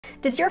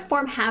Does your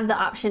form have the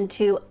option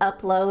to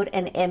upload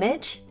an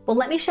image? Well,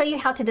 let me show you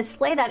how to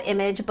display that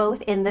image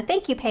both in the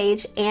thank you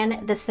page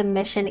and the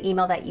submission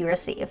email that you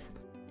receive.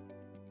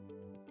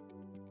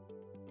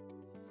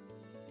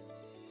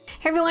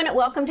 Hey everyone,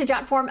 welcome to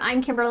Jotform.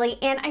 I'm Kimberly,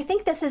 and I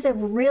think this is a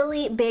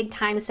really big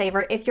time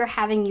saver if you're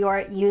having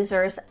your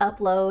users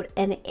upload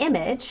an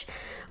image.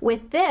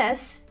 With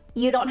this,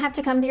 you don't have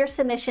to come to your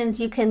submissions.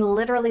 You can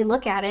literally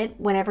look at it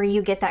whenever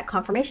you get that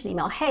confirmation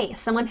email. Hey,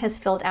 someone has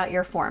filled out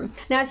your form.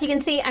 Now, as you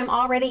can see, I'm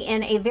already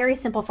in a very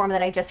simple form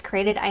that I just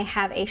created. I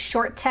have a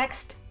short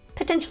text,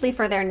 potentially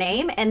for their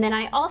name, and then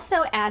I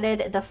also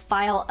added the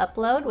file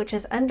upload, which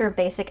is under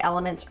basic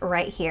elements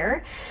right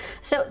here.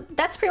 So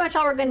that's pretty much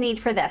all we're gonna need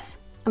for this.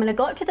 I'm gonna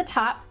go up to the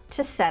top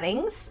to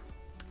settings,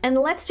 and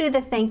let's do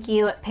the thank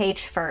you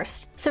page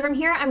first. So from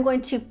here, I'm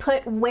going to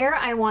put where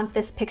I want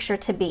this picture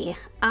to be.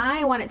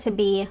 I want it to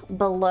be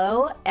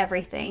below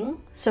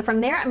everything. So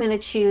from there, I'm gonna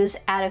choose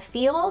add a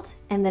field,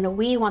 and then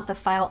we want the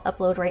file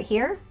upload right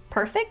here.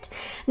 Perfect.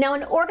 Now,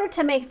 in order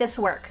to make this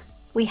work,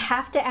 we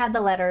have to add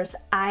the letters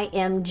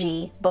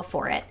IMG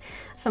before it.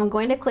 So I'm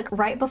going to click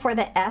right before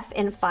the F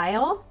in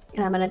file,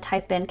 and I'm gonna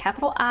type in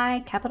capital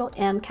I, capital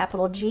M,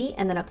 capital G,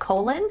 and then a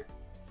colon,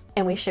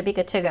 and we should be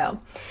good to go.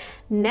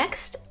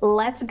 Next,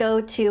 let's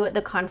go to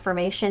the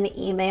confirmation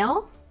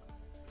email.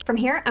 From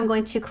here, I'm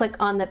going to click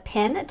on the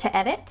pen to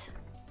edit,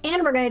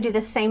 and we're gonna do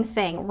the same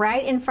thing.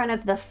 Right in front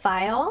of the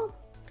file,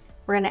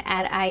 we're gonna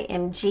add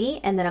IMG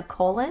and then a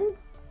colon.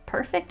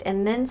 Perfect,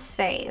 and then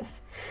save.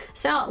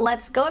 So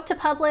let's go up to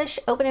publish,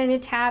 open a new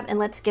tab, and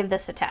let's give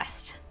this a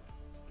test.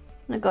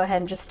 I'm gonna go ahead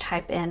and just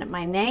type in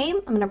my name.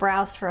 I'm gonna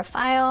browse for a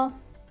file.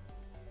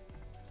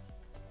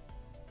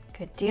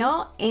 Good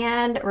deal,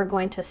 and we're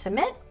going to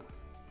submit.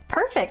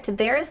 Perfect,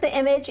 there's the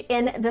image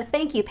in the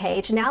thank you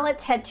page. Now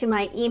let's head to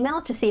my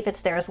email to see if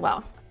it's there as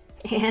well.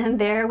 And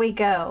there we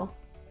go.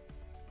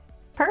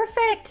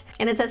 Perfect,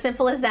 and it's as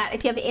simple as that.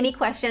 If you have any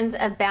questions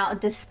about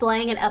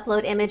displaying an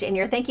upload image in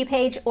your thank you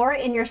page or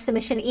in your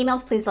submission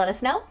emails, please let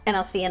us know, and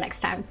I'll see you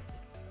next time.